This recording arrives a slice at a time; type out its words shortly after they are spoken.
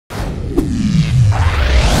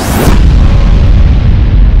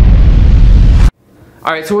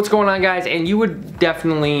Alright, so what's going on, guys? And you would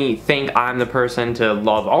definitely think I'm the person to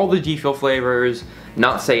love all the G Fuel flavors,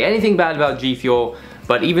 not say anything bad about G Fuel,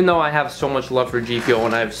 but even though I have so much love for G Fuel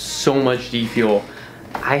and I have so much G Fuel,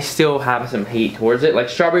 I still have some hate towards it. Like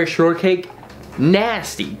strawberry shortcake,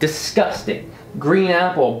 nasty, disgusting. Green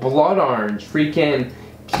apple, blood orange, freaking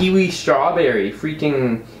kiwi strawberry,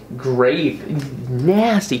 freaking grape,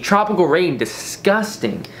 nasty. Tropical rain,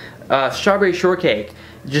 disgusting. Strawberry shortcake,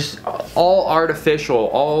 just all artificial,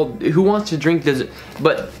 all, who wants to drink this?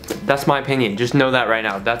 But that's my opinion, just know that right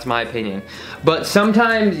now, that's my opinion. But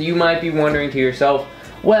sometimes you might be wondering to yourself,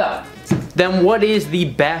 well, then what is the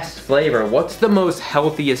best flavor? What's the most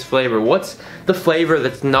healthiest flavor? What's the flavor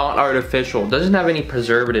that's not artificial, doesn't have any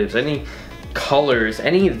preservatives, any colors,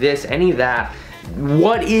 any this, any that?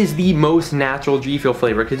 What is the most natural G Fuel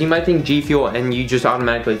flavor? Because you might think G Fuel and you just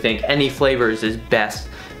automatically think any flavors is best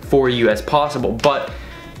for you as possible, but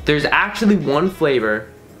there's actually one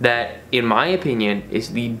flavor that, in my opinion,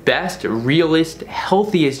 is the best, realest,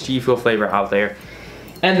 healthiest G Fuel flavor out there,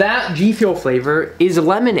 and that G Fuel flavor is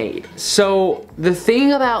lemonade. So the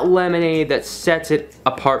thing about lemonade that sets it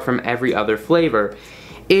apart from every other flavor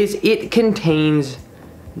is it contains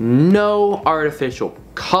no artificial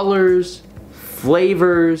colors,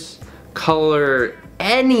 flavors, color,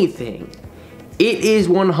 anything. It is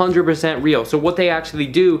 100% real. So what they actually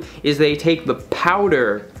do is they take the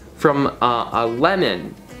powder from a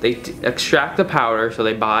lemon. They extract the powder, so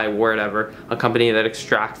they buy whatever, a company that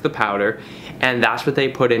extracts the powder, and that's what they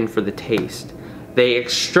put in for the taste. They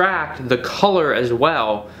extract the color as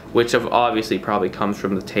well, which obviously probably comes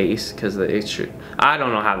from the taste, because I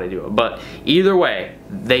don't know how they do it, but either way,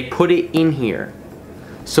 they put it in here.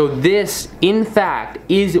 So this, in fact,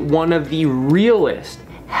 is one of the realest,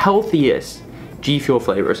 healthiest G Fuel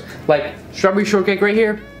flavors. Like strawberry shortcake right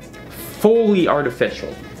here, fully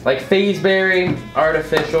artificial. Like phaseberry,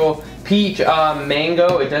 artificial. Peach,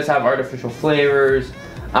 mango, it does have artificial flavors.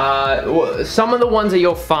 Some of the ones that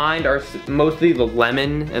you'll find are mostly the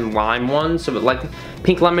lemon and lime ones. So like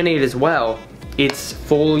pink lemonade as well, it's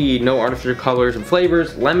fully no artificial colors and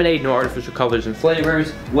flavors. Lemonade, no artificial colors and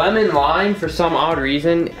flavors. Lemon lime, for some odd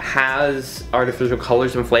reason, has artificial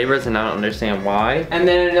colors and flavors, and I don't understand why. And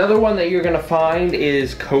then another one that you're gonna find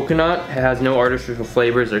is coconut. It has no artificial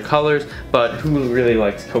flavors or colors, but who really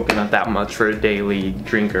likes coconut that much for a daily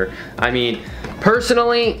drinker? I mean,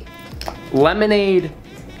 personally, lemonade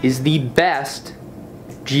is the best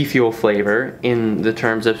G Fuel flavor in the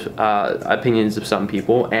terms of opinions of some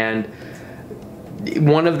people, and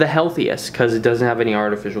one of the healthiest because it doesn't have any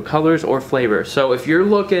artificial colors or flavor. So if you're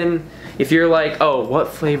looking, if you're like, oh, what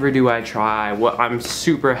flavor do I try? I'm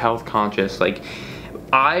super health conscious, like,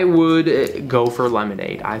 I would go for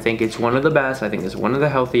lemonade. I think it's one of the best. I think it's one of the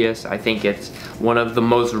healthiest. I think it's one of the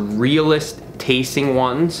most realist tasting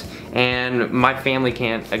ones, and my family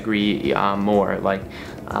can't agree more. Like,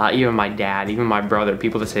 even my dad, even my brother,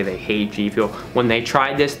 people that say they hate G Fuel, when they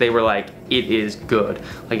tried this, they were like, it is good.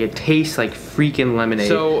 Like, it tastes like freaking lemonade.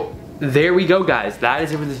 So there we go, guys. That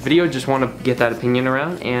is it for this video. Just want to get that opinion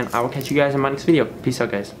around, and I will catch you guys in my next video. Peace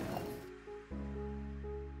out, guys.